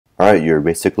Alright, you're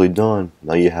basically done.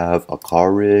 Now you have a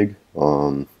car rig,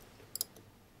 you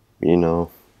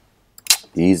know,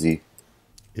 easy.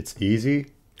 It's easy,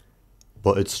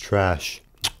 but it's trash.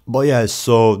 But yeah,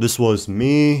 so this was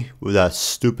me with that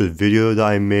stupid video that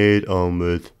I made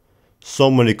with so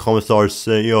many comments that are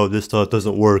saying, yo, this stuff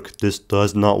doesn't work, this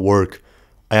does not work.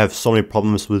 I have so many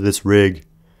problems with this rig.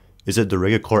 Is it the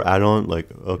regular car add-on? Like,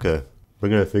 okay, we're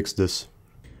gonna fix this.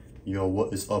 Yo,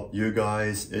 what is up you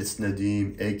guys? It's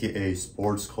Nadim, aka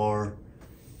Sports Car,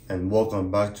 and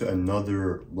welcome back to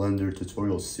another Blender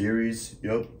tutorial series.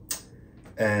 Yep.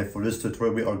 And for this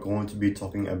tutorial we are going to be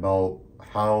talking about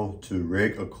how to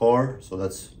rig a car. So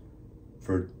that's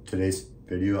for today's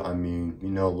video. I mean, you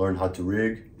know, learn how to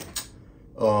rig.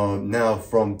 Now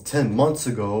from 10 months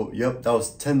ago, yep, that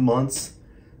was 10 months,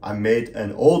 I made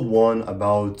an old one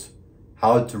about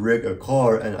how to rig a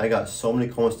car, and I got so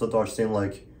many comments that are saying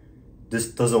like, this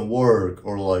doesn't work,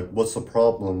 or like, what's the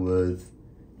problem with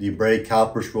the brake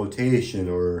calipers rotation,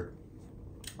 or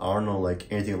I don't know,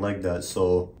 like anything like that.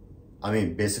 So I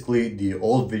mean, basically the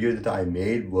old video that I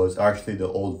made was actually the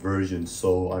old version,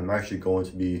 so I'm actually going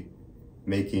to be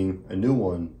making a new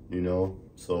one, you know.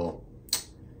 So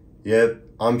yeah,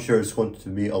 I'm sure it's going to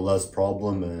be a less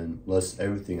problem and less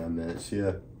everything. I mean, so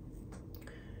yeah.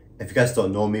 If you guys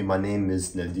don't know me, my name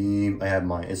is Nadim. I have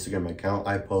my Instagram account.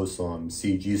 I post some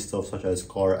CG stuff such as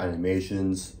car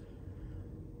animations.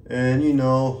 And you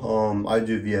know, I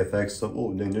do VFX stuff.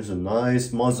 Oh, dang, there's a nice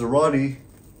Maserati.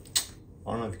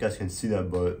 I don't know if you guys can see that,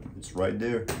 but it's right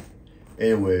there.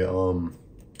 Anyway,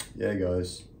 yeah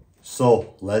guys.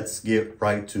 So let's get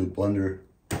right to Blender.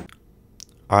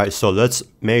 Alright, so let's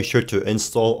make sure to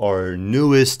install our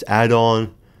newest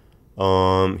add-on.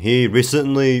 He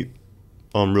recently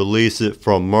released it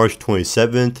from March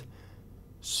 27th.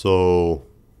 So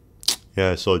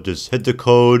yeah, so just hit the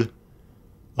code,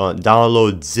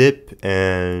 download zip,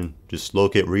 and just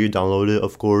locate where you download it,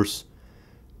 of course.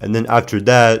 And then after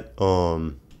that,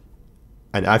 and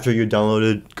after you download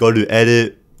it, go to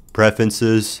edit,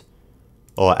 preferences,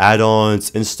 or add-ons,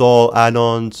 install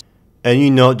add-ons, and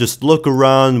you know, just look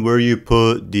around where you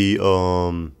put the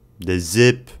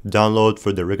zip download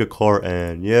for the rigger car,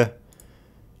 and yeah,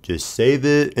 just save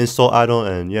it, install add-on,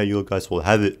 and yeah, you guys will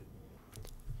have it.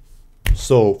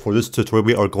 So for this tutorial,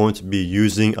 we are going to be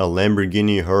using a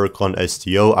Lamborghini Huracan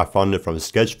STO. I found it from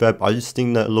Sketchfab. I just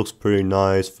think that it looks pretty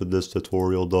nice for this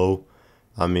tutorial though.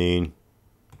 I mean,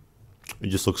 it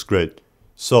just looks great.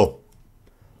 So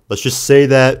let's just say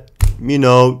that, you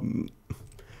know,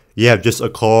 you have just a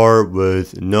car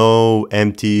with no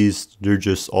empties. They're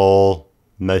just all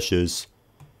meshes.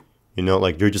 You know,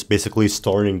 like you're just basically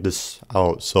starting this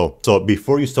out. So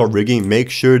before you start rigging, make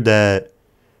sure that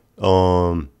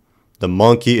the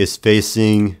monkey is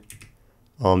facing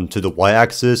to the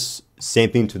y-axis,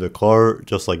 same thing to the car,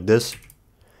 just like this.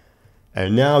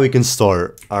 And now we can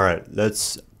start. All right,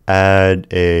 let's add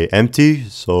a empty.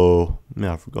 So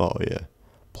I forgot. Oh yeah,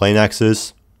 plane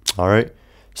axis. All right,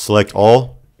 select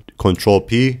all, Control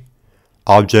P,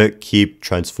 object, keep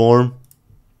transform.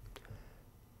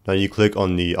 Now you click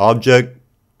on the object,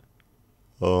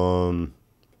 apply,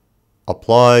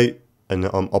 and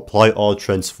apply all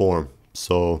transform.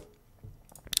 So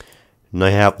now I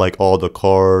have like all the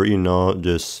car, you know,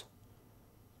 just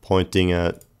pointing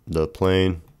at the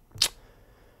plane.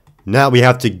 Now we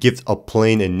have to give a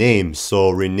plane a name.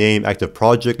 So rename active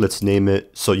project. Let's name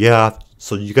it. So yeah,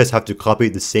 so you guys have to copy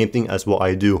the same thing as what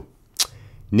I do.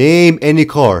 Name any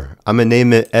car. I'm gonna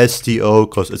name it STO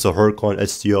because it's a Huracan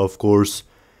STO, of course.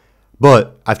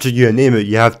 But after you name it,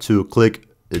 you have to click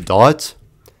the dot,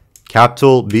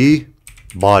 capital B,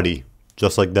 body,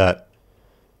 just like that.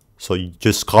 So you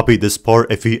just copy this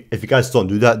part. If you guys don't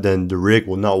do that, then the rig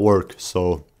will not work.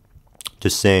 So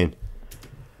just saying.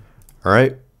 All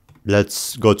right,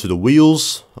 let's go to the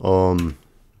wheels.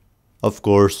 Of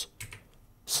course,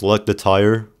 select the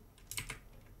tire.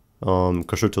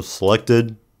 Cursor to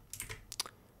selected.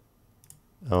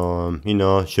 You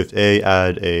know, Shift A,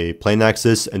 add a plane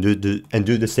axis, and do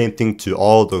the same thing to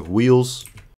all the wheels.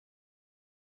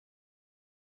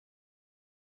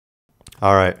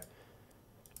 All right.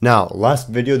 Now, last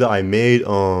video that I made,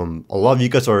 a lot of you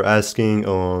guys are asking,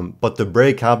 but the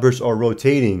brake calipers are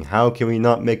rotating. How can we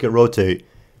not make it rotate?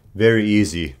 Very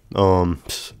easy.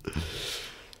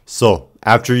 So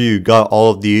after you got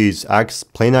all of these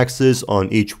plane axes on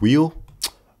each wheel,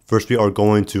 first we are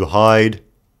going to hide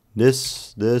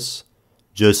this,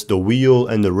 just the wheel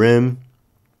and the rim,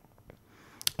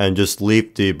 and just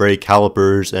leave the brake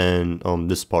calipers and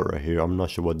this part right here. I'm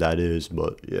not sure what that is,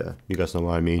 but yeah, you guys know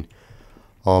what I mean.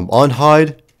 On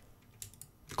hide,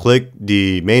 click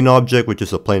the main object, which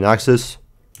is a plane axis,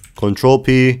 Control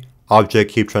P,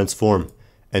 object keep transform,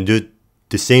 and do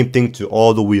the same thing to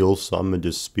all the wheels. So I'm gonna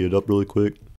just speed it up really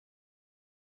quick.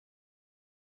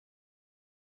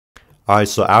 Alright,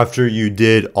 so after you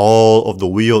did all of the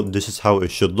wheel, this is how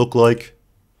it should look like.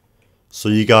 So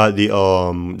you got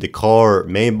the car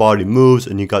main body moves,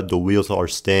 and you got the wheels that are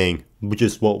staying, which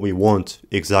is what we want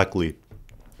exactly.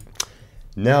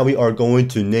 Now we are going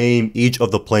to name each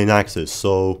of the plane axes.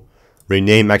 So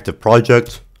rename active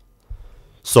project.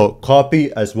 So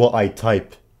copy as what I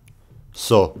type.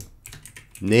 So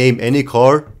name any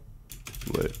car.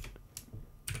 Wait.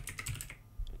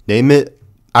 Name it.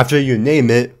 After you name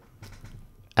it,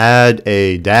 add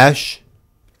a dash,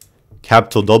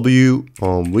 capital W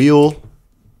on wheel.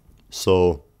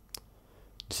 So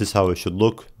this is how it should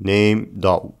look.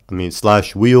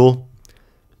 Slash wheel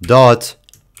dot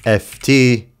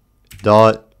ft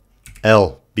dot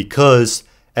L, because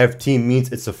FT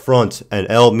means it's a front and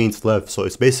L means left, so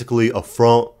it's basically a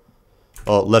front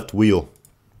left wheel.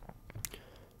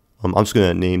 I'm just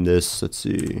gonna name this, let's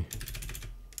see,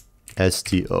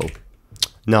 STO.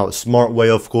 Now a smart way,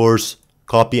 of course,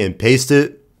 copy and paste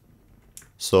it.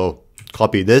 So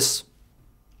copy this,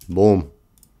 boom,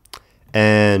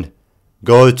 and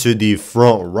go to the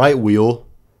front right wheel,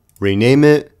 rename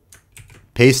it,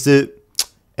 paste it,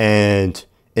 and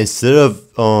instead of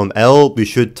L, we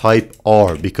should type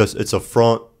R because it's a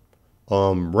front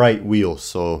right wheel.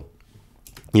 So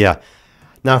yeah.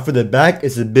 Now for the back,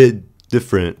 it's a bit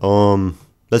different.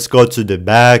 Let's go to the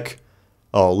back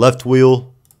left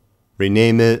wheel,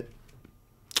 rename it.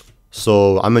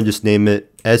 So I'm gonna just name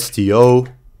it STO.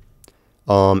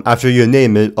 After you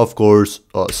name it, of course,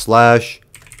 slash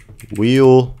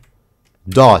wheel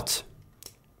dot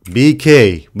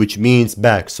BK, which means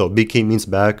back. So BK means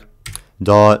back,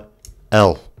 dot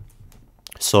L.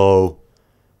 So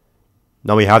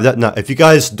now we have that. Now if you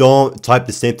guys don't type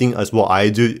the same thing as what I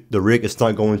do, the rig is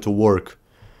not going to work.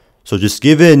 So just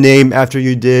give it a name after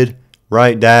you did,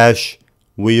 right dash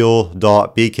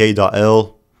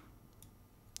wheel.bk.l.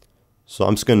 So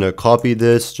I'm just gonna copy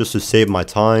this just to save my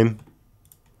time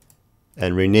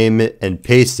and rename it and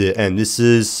paste it. And this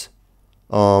is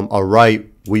a right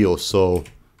wheel, so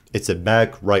it's a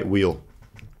back right wheel.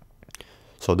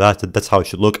 So that's how it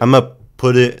should look. I'm gonna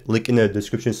put it link in the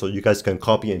description so you guys can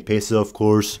copy and paste it, of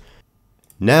course.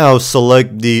 Now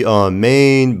select the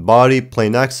main body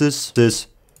plane axis. This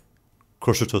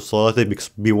cursor to select it because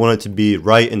we want it to be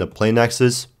right in the plane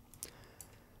axis.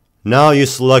 Now you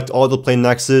select all the plane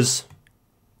axes,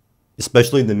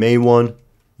 especially the main one.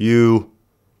 You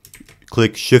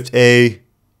click Shift A,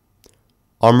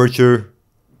 armature,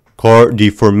 car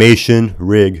deformation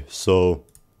rig. So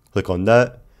click on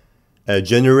that,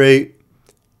 generate,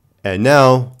 and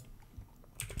now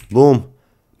boom,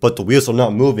 but the wheels are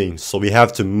not moving, so we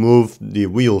have to move the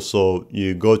wheels. So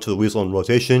you go to the wheels on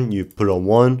rotation, you put on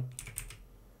 1,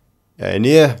 and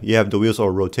yeah, you have the wheels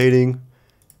are rotating.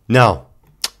 Now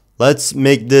let's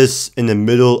make this in the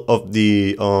middle of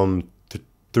the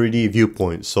 3D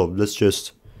viewpoint. So let's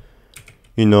just,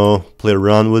 you know, play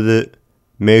around with it,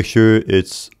 make sure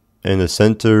it's in the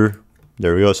center.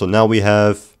 There we go. So now we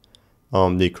have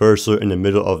the cursor in the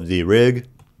middle of the rig.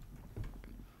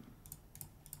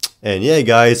 And yeah,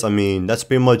 guys, I mean, that's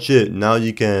pretty much it. Now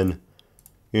you can,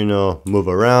 you know, move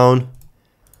around.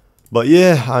 But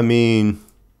yeah, I mean,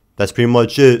 that's pretty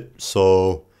much it.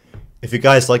 So if you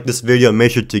guys like this video,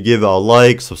 make sure to give it a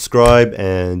like, subscribe,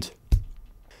 and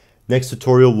next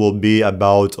tutorial will be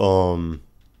about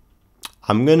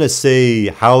I'm gonna say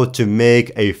how to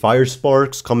make a fire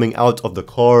sparks coming out of the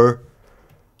car.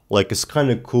 Like, it's kind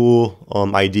of cool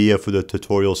idea for the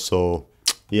tutorial. So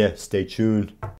yeah, stay tuned.